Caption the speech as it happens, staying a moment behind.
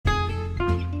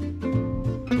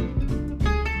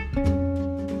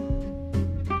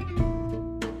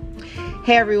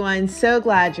Hey everyone, so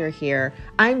glad you're here.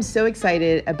 I'm so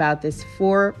excited about this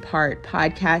 4-part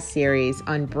podcast series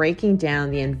on breaking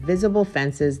down the invisible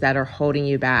fences that are holding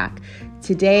you back.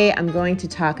 Today, I'm going to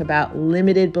talk about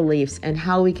limited beliefs and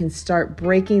how we can start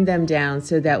breaking them down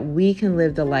so that we can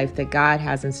live the life that God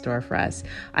has in store for us.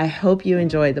 I hope you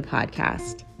enjoy the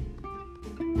podcast.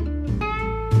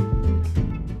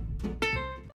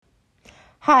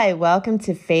 Hi, welcome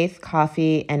to Faith,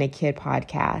 Coffee, and a Kid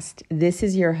podcast. This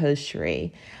is your host,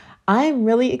 Sheree. I'm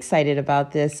really excited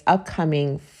about this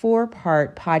upcoming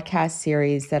 4-part podcast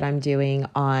series that I'm doing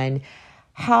on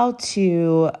how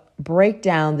to break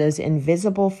down those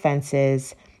invisible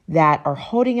fences that are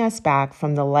holding us back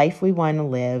from the life we want to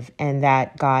live and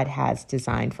that God has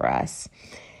designed for us.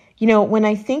 You know, when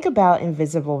I think about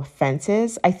invisible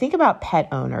fences, I think about pet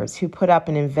owners who put up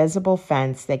an invisible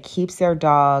fence that keeps their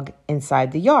dog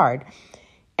inside the yard.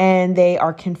 And they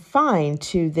are confined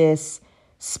to this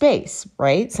space,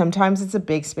 right? Sometimes it's a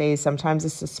big space, sometimes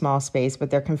it's a small space,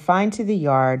 but they're confined to the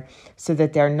yard so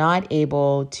that they're not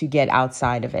able to get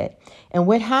outside of it. And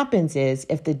what happens is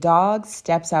if the dog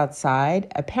steps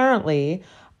outside, apparently,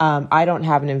 I don't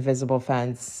have an invisible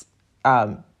fence.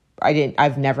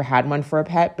 I've never had one for a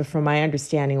pet, but from my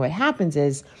understanding, what happens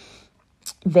is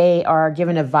they are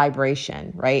given a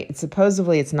vibration, right?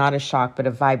 Supposedly it's not a shock, but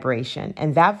a vibration.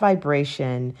 And that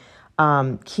vibration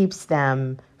keeps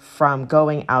them from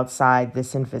going outside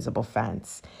this invisible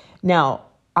fence. Now,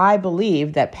 I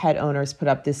believe that pet owners put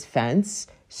up this fence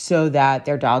so that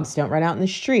their dogs don't run out in the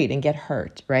street and get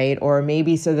hurt, right? Or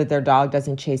maybe so that their dog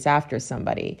doesn't chase after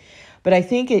somebody. But I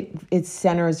think it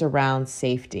centers around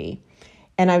safety.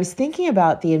 And I was thinking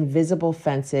about the invisible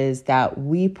fences that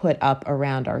we put up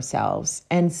around ourselves.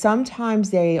 And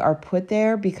sometimes they are put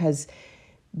there because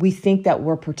we think that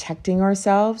we're protecting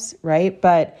ourselves, right?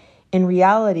 But in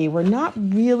reality, we're not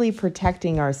really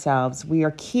protecting ourselves. We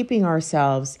are keeping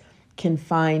ourselves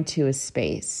confined to a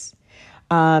space.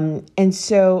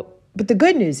 But the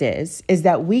good news is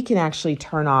that we can actually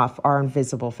turn off our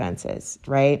invisible fences,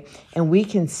 right? And we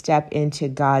can step into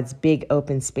God's big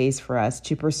open space for us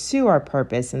to pursue our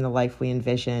purpose in the life we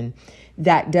envision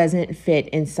that doesn't fit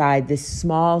inside this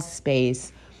small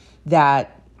space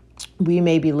that we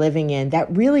may be living in that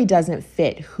really doesn't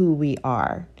fit who we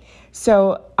are.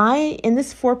 So in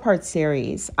this 4-part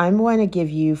series, I'm going to give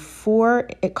you 4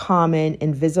 common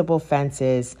invisible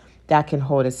fences that can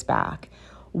hold us back.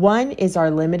 1 is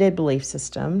our limited belief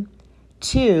system.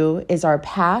 2 is our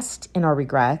past and our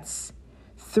regrets.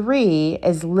 3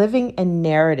 is living a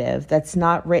narrative that's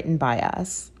not written by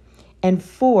us. And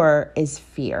 4 is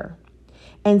fear.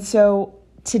 And so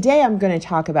today I'm going to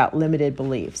talk about limited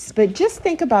beliefs, but just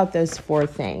think about those 4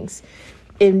 things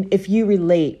if you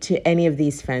relate to any of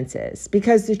these fences,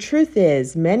 because the truth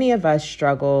is many of us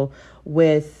struggle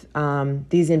with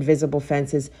these invisible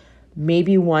fences.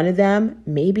 Maybe one of them,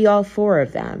 maybe all 4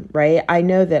 of them, right? I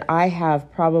know that I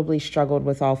have probably struggled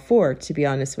with all 4, to be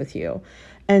honest with you.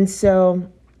 And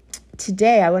so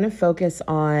today I want to focus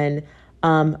on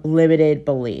limited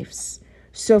beliefs.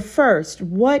 So first,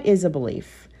 what is a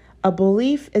belief? A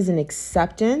belief is an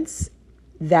acceptance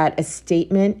that a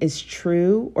statement is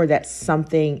true or that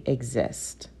something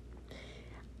exists.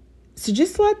 So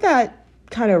just let that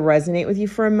kind of resonate with you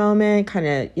for a moment, kind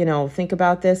of, think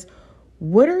about this.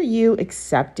 What are you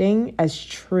accepting as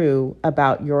true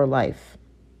about your life?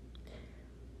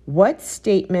 What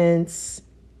statements,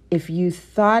 if you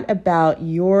thought about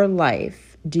your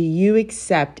life, do you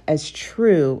accept as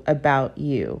true about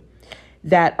you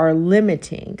that are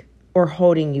limiting or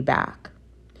holding you back?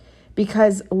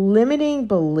 Because limiting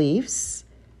beliefs,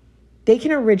 they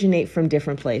can originate from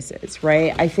different places,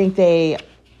 right? I think they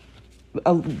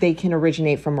can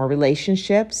originate from our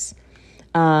relationships,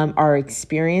 our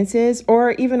experiences,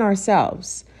 or even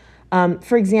ourselves.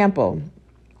 For example,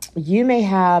 you may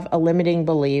have a limiting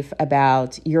belief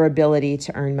about your ability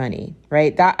to earn money,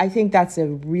 right? I think that's a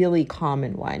really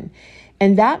common one.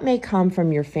 And that may come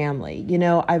from your family. You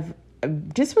know, I've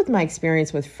just with my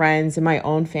experience with friends and my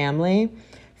own family,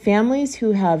 families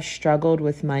who have struggled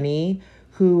with money,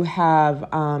 who have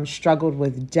struggled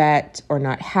with debt or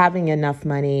not having enough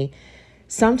money,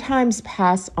 sometimes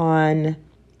pass on,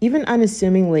 even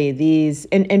unassumingly, these,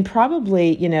 and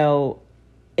probably, in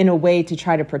a way to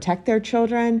try to protect their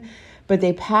children, but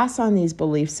they pass on these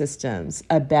belief systems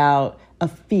about a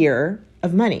fear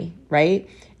of money, right?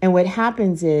 And what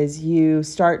happens is you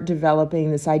start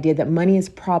developing this idea that money is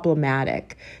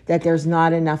problematic, that there's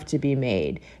not enough to be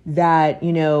made, that,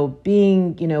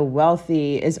 being,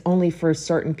 wealthy is only for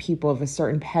certain people of a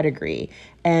certain pedigree,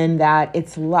 and that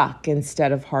it's luck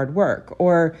instead of hard work.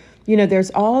 Or,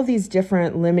 there's all these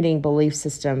different limiting belief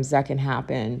systems that can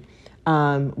happen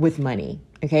with money.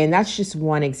 Okay. And that's just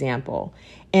one example.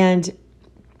 And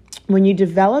when you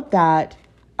develop that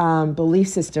belief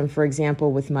system, for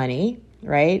example, with money,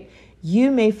 right,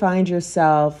 you may find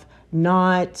yourself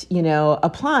not,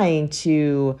 applying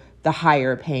to the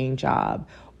higher paying job,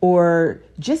 or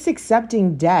just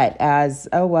accepting debt as,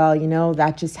 oh, well,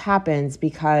 that just happens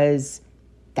because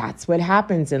that's what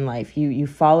happens in life. You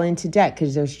fall into debt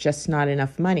because there's just not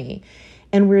enough money.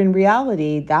 And we're in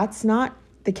reality, that's not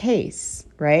the case,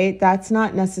 right? That's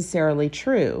not necessarily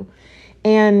true.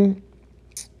 And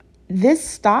this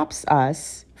stops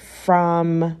us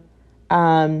from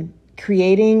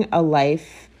creating a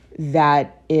life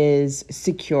that is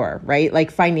secure, right?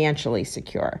 Like financially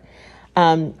secure.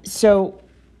 So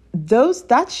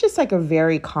that's just like a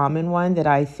very common one that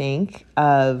I think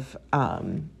of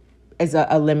as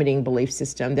a limiting belief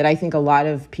system that I think a lot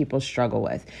of people struggle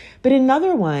with. But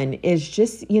another one is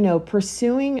just,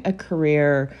 pursuing a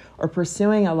career or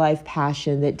pursuing a life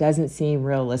passion that doesn't seem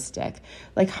realistic.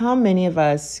 Like how many of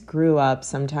us grew up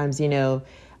sometimes,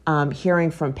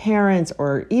 hearing from parents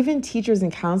or even teachers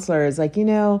and counselors, like,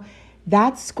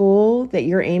 that school that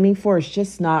you're aiming for is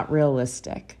just not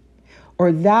realistic.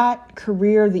 Or that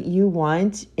career that you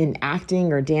want in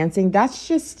acting or dancing, that's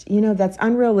just, that's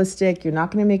unrealistic. You're not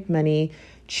going to make money.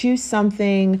 Choose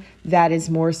something that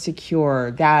is more secure,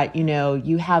 that,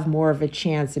 you have more of a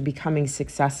chance of becoming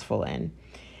successful in.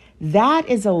 That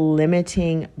is a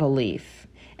limiting belief.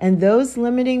 And those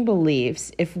limiting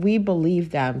beliefs, if we believe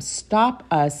them, stop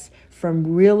us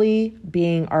from really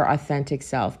being our authentic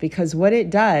self. Because what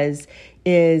it does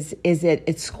is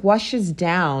it squashes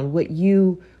down what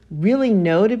you really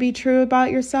know to be true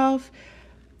about yourself,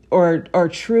 or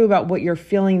true about what you're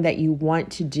feeling that you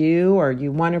want to do or you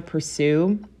want to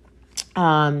pursue.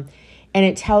 And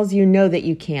it tells you no, that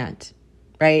you can't,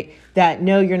 right? That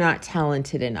no, you're not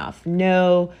talented enough.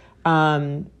 No,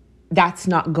 that's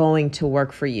not going to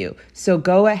work for you. So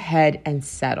go ahead and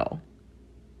settle.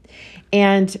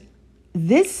 And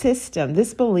this system,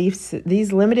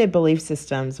 these limited belief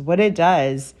systems, what it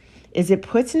does is it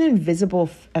puts an invisible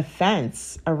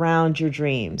fence around your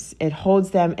dreams. It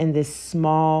holds them in this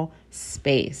small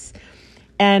space.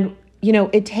 And,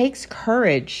 it takes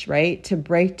courage, right, to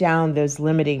break down those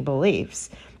limiting beliefs.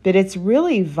 But it's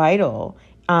really vital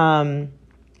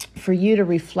for you to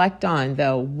reflect on,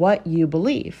 though, what you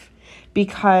believe.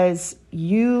 Because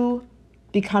you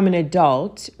become an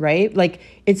adult, right? Like,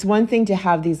 it's one thing to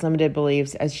have these limited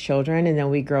beliefs as children, and then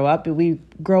we grow up, but we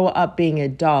grow up being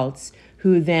adults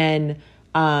who then,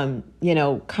 kind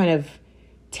of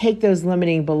take those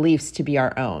limiting beliefs to be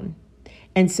our own.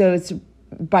 And so it's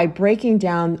by breaking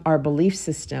down our belief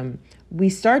system, we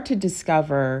start to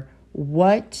discover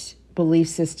what belief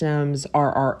systems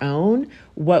are our own,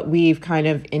 what we've kind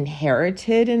of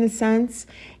inherited in a sense,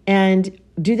 and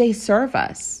do they serve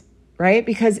us, right?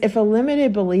 Because if a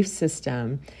limited belief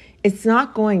system, it's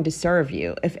not going to serve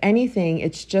you. If anything,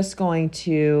 it's just going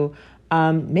to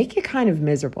make you kind of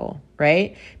miserable,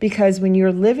 right? Because when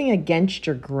you're living against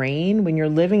your grain, when you're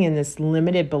living in this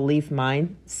limited belief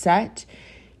mindset,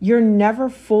 you're never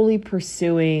fully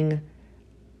pursuing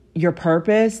your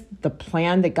purpose, the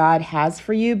plan that God has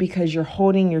for you, because you're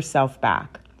holding yourself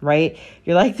back, right?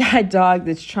 You're like that dog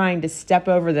that's trying to step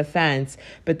over the fence,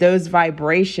 but those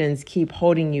vibrations keep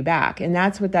holding you back. And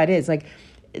that's what that is. Like,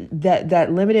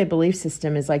 that limited belief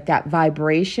system is like that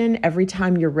vibration every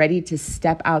time you're ready to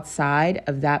step outside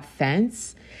of that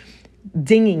fence,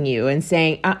 dinging you and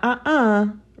saying,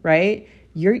 right?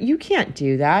 You can't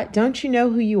do that. Don't you know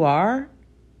who you are?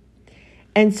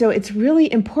 And so it's really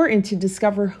important to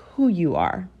discover who you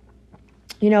are.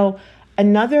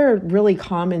 Another really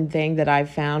common thing that I've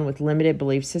found with limited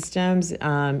belief systems,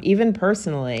 even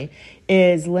personally,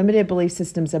 is limited belief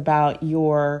systems about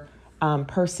your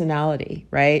personality,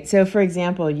 right? So for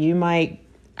example, you might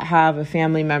have a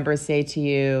family member say to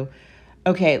you,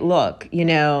 okay, look,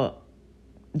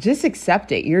 just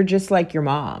accept it. You're just like your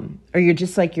mom, or you're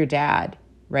just like your dad,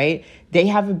 right? They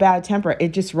have a bad temper. It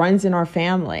just runs in our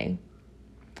family.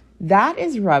 That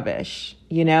is rubbish.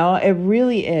 It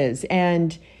really is.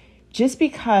 And just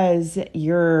because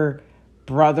your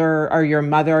brother or your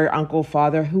mother, uncle,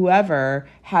 father, whoever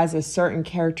has a certain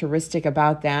characteristic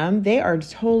about them, they are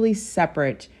totally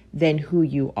separate than who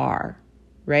you are,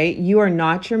 right? You are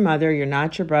not your mother, you're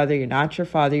not your brother, you're not your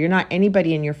father, you're not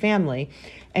anybody in your family.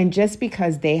 And just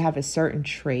because they have a certain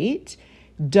trait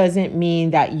doesn't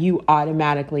mean that you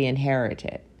automatically inherit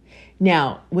it.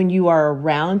 Now, when you are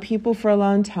around people for a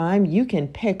long time, you can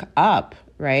pick up,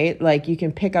 right? Like you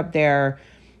can pick up their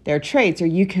traits, or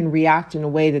you can react in a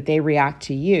way that they react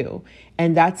to you.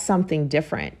 And that's something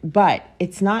different, but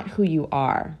it's not who you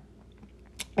are.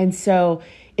 And so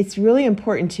it's really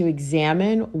important to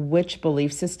examine which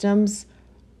belief systems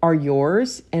are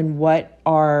yours and what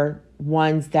are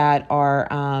ones that are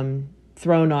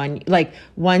thrown on, like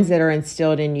ones that are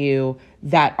instilled in you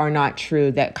that are not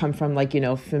true, that come from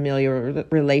familiar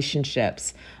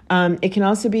relationships. It can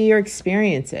also be your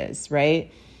experiences,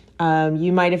 right?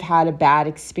 You might have had a bad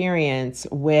experience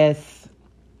with,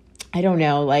 I don't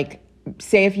know, like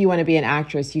say if you want to be an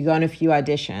actress, you go on a few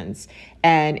auditions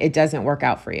and it doesn't work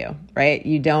out for you, right?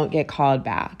 You don't get called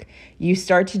back. You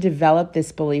start to develop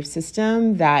this belief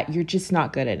system that you're just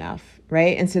not good enough,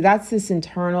 right? And so that's this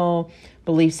internal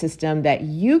belief system that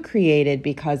you created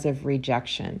because of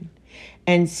rejection.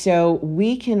 And so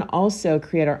we can also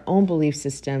create our own belief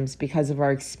systems because of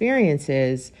our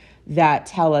experiences that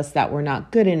tell us that we're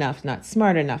not good enough, not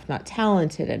smart enough, not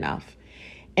talented enough.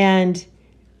 And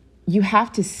you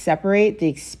have to separate the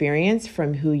experience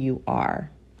from who you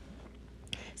are.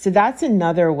 So that's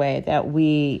another way that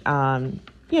we,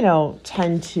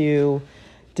 tend to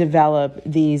develop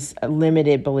these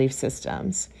limited belief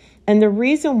systems. And the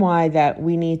reason why that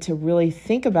we need to really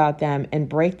think about them and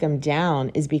break them down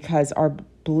is because our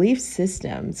belief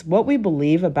systems, what we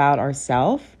believe about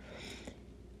ourselves,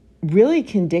 really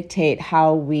can dictate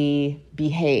how we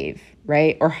behave,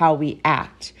 right? Or how we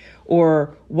act,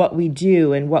 or what we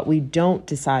do and what we don't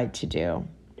decide to do.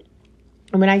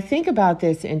 And when I think about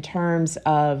this in terms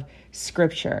of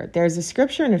scripture, there's a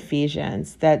scripture in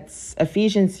Ephesians, that's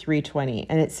Ephesians 3:20,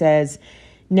 and it says,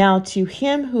 "Now to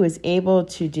him who is able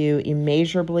to do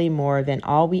immeasurably more than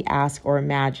all we ask or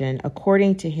imagine,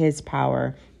 according to his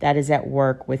power that is at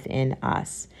work within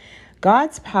us."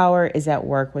 God's power is at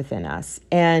work within us.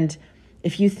 And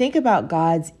if you think about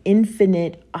God's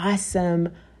infinite, awesome,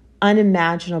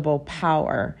 unimaginable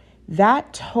power,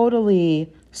 that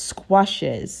totally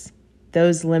squashes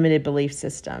those limited belief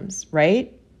systems,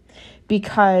 right?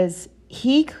 Because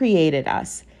he created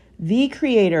us, the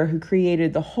creator who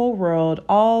created the whole world,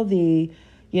 all the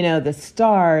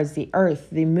stars, the earth,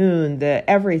 the moon, the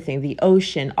everything, the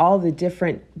ocean, all the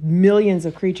different millions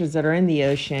of creatures that are in the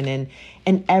ocean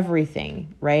and everything,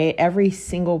 right? Every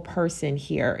single person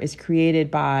here is created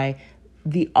by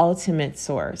the ultimate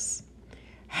source.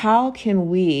 How can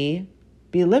we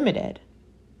be limited,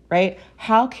 right?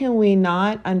 How can we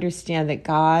not understand that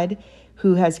God,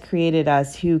 who has created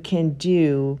us, who can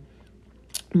do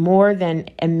more than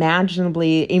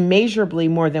immeasurably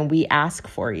more than we ask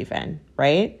for even,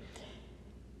 right?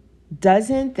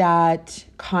 Doesn't that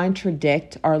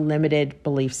contradict our limited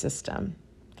belief system?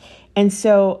 And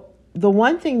so the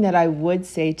one thing that I would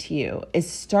say to you is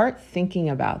start thinking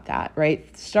about that, right?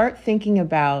 Start thinking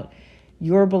about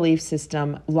your belief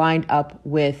system lined up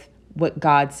with what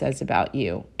God says about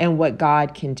you and what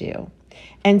God can do.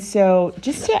 And so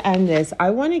just to end this, I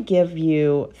want to give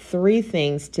you 3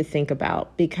 things to think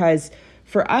about, because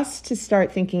for us to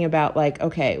start thinking about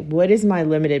okay, what is my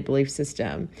limited belief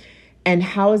system and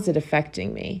how is it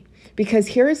affecting me? Because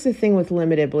here's the thing with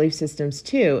limited belief systems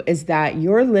too, is that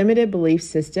your limited belief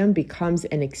system becomes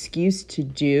an excuse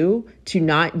to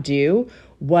not do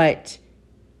what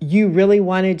you really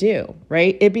want to do,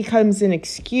 right? It becomes an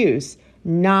excuse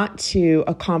not to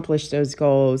accomplish those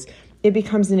goals. It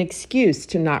becomes an excuse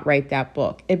to not write that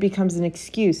book. It becomes an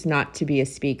excuse not to be a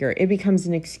speaker. It becomes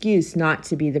an excuse not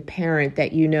to be the parent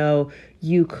that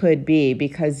you could be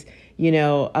because,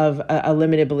 of a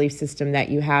limited belief system that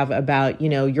you have about,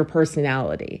 your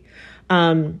personality.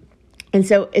 And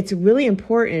so it's really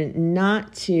important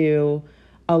not to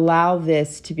allow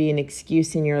this to be an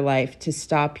excuse in your life to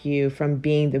stop you from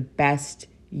being the best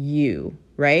you,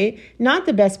 right? Not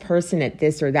the best person at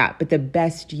this or that, but the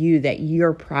best you that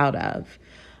you're proud of,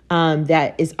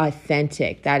 that is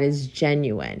authentic, that is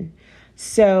genuine.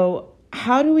 So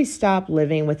how do we stop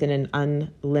living within an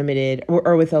unlimited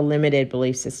or with a limited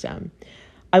belief system?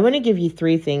 I want to give you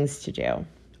 3 things to do.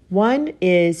 One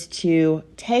is to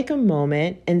take a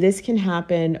moment, and this can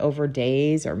happen over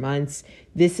days or months.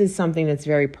 This is something that's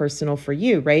very personal for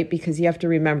you, right? Because you have to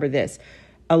remember this.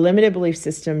 A limited belief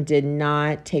system did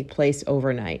not take place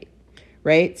overnight,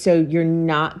 right? So you're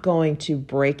not going to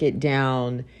break it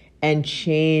down and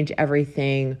change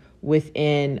everything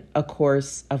within a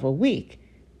course of a week.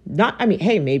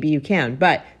 Hey, maybe you can,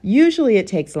 but usually it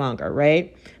takes longer,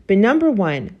 right? But number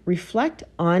one, reflect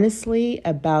honestly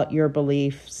about your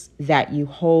beliefs that you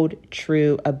hold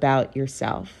true about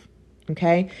yourself.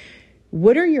 Okay?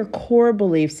 What are your core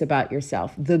beliefs about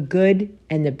yourself, the good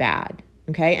and the bad?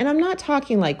 Okay? And I'm not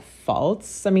talking like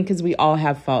faults. I mean, because we all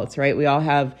have faults, right? We all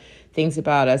have things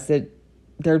about us that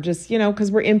they're just,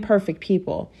 because we're imperfect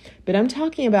people. But I'm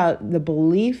talking about the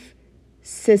belief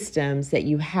systems that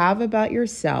you have about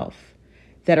yourself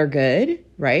that are good,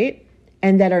 right?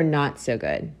 And that are not so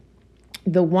good.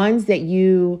 The ones that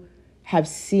you have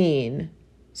seen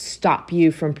stop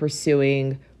you from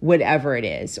pursuing whatever it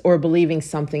is or believing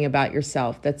something about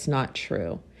yourself that's not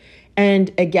true.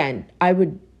 And again, I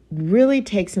would really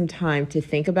take some time to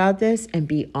think about this and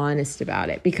be honest about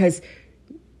it, because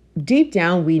deep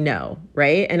down we know,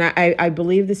 right? And I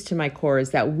believe this to my core, is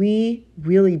that we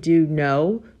really do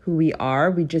know who we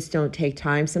are. We just don't take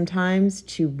time sometimes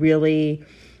to really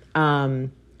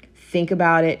think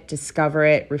about it, discover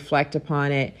it, reflect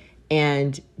upon it,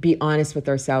 and be honest with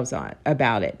ourselves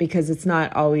about it, because it's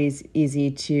not always easy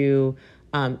to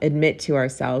admit to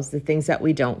ourselves the things that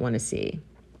we don't want to see.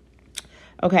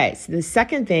 Okay, so the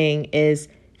second thing is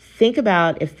think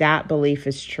about if that belief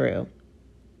is true.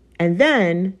 And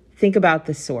then think about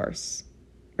the source,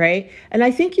 right? And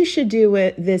I think you should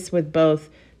do this with both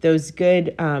those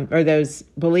good or those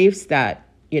beliefs that,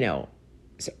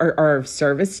 are of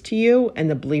service to you and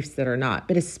the beliefs that are not,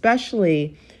 but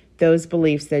especially those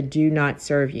beliefs that do not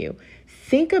serve you.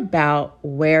 Think about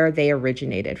where they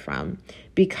originated from,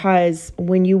 because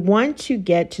when you want to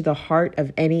get to the heart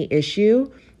of any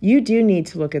issue, you do need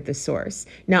to look at the source.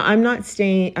 Now, I'm not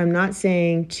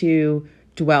saying to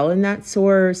dwell in that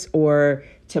source or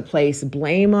to place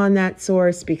blame on that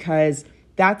source, because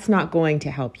that's not going to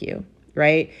help you,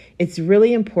 right? It's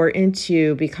really important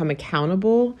to become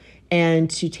accountable and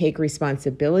to take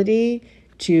responsibility,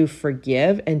 to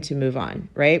forgive, and to move on,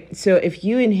 right? So if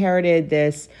you inherited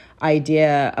this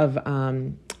idea of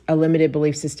a limited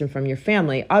belief system from your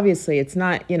family, obviously it's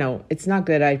not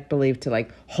good, I believe, to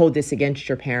like hold this against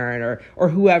your parent or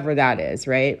whoever that is,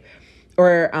 right?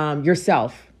 Or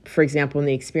yourself, for example, in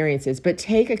the experiences. But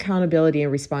take accountability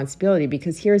and responsibility,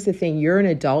 because here's the thing, you're an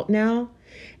adult now.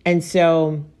 And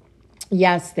so,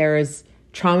 yes, there is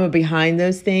trauma behind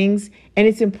those things. And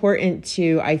it's important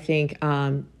to, I think,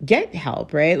 get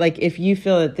help, right? Like if you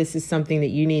feel that this is something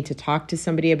that you need to talk to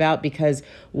somebody about, because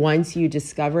once you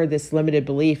discover this limited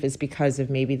belief is because of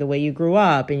maybe the way you grew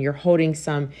up and you're holding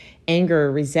some anger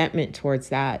or resentment towards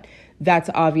that, that's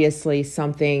obviously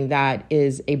something that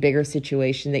is a bigger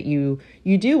situation that you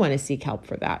do want to seek help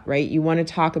for that, right? You want to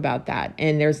talk about that,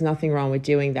 and there's nothing wrong with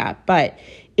doing that. But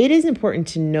it is important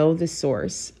to know the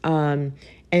source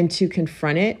and to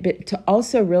confront it, but to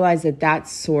also realize that that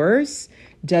source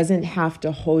doesn't have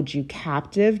to hold you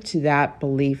captive to that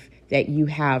belief that you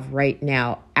have right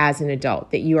now as an adult,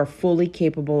 that you are fully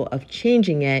capable of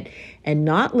changing it and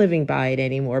not living by it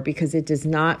anymore because it does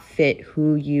not fit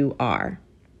who you are.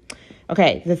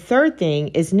 Okay, the third thing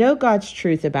is know God's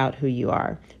truth about who you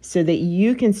are so that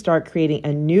you can start creating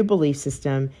a new belief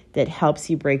system that helps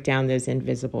you break down those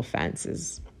invisible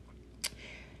fences.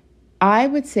 I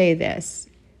would say this.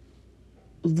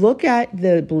 Look at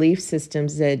the belief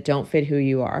systems that don't fit who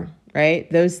you are, right?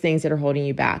 Those things that are holding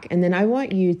you back. And then I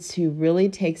want you to really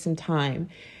take some time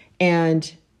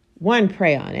and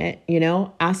pray on it,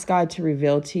 ask God to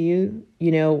reveal to you,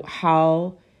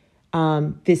 how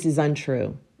this is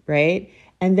untrue, right?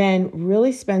 And then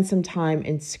really spend some time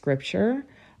in scripture.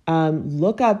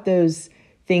 Look up those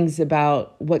things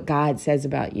about what God says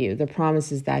about you, the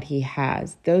promises that he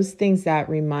has, those things that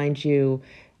remind you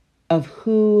of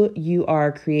who you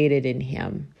are created in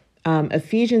him.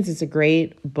 Ephesians is a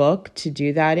great book to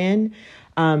do that in,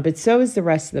 but so is the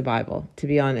rest of the Bible, to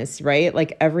be honest, right?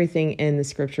 Like everything in the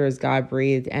scripture is God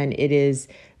breathed, and it is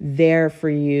there for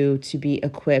you to be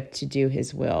equipped to do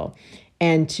his will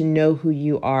and to know who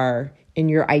you are in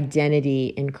your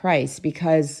identity in Christ.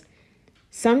 Because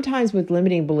sometimes with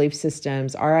limiting belief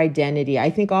systems, our identity, I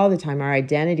think all the time, our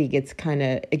identity gets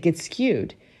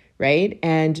skewed, right?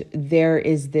 And there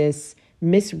is this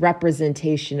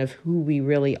misrepresentation of who we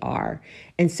really are.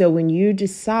 And so when you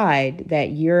decide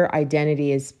that your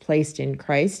identity is placed in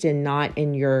Christ and not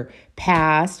in your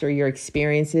past or your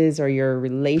experiences or your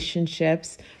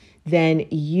relationships, then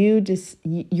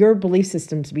your belief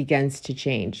systems begins to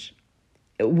change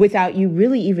without you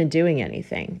really even doing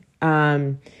anything.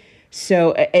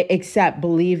 So except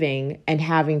believing and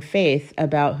having faith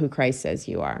about who Christ says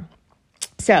you are.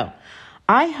 So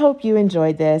I hope you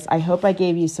enjoyed this. I hope I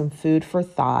gave you some food for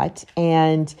thought.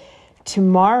 And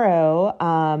tomorrow,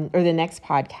 or the next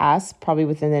podcast, probably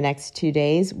within the next 2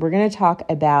 days, we're going to talk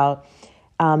about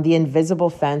the invisible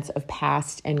fence of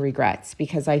past and regrets,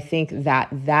 because I think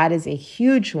that is a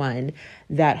huge one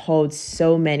that holds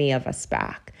so many of us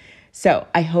back. So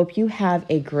I hope you have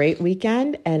a great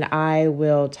weekend, and I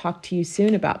will talk to you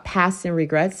soon about past and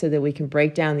regrets so that we can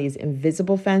break down these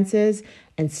invisible fences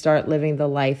and start living the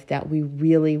life that we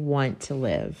really want to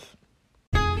live.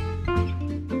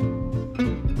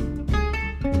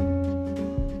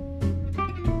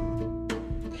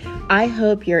 I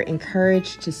hope you're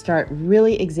encouraged to start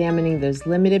really examining those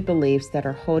limited beliefs that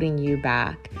are holding you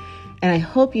back. And I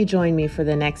hope you join me for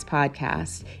the next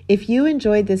podcast. If you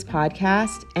enjoyed this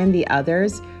podcast and the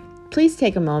others, please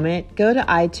take a moment, go to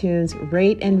iTunes,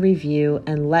 rate and review,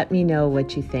 and let me know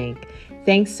what you think.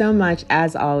 Thanks so much,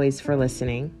 as always, for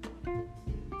listening.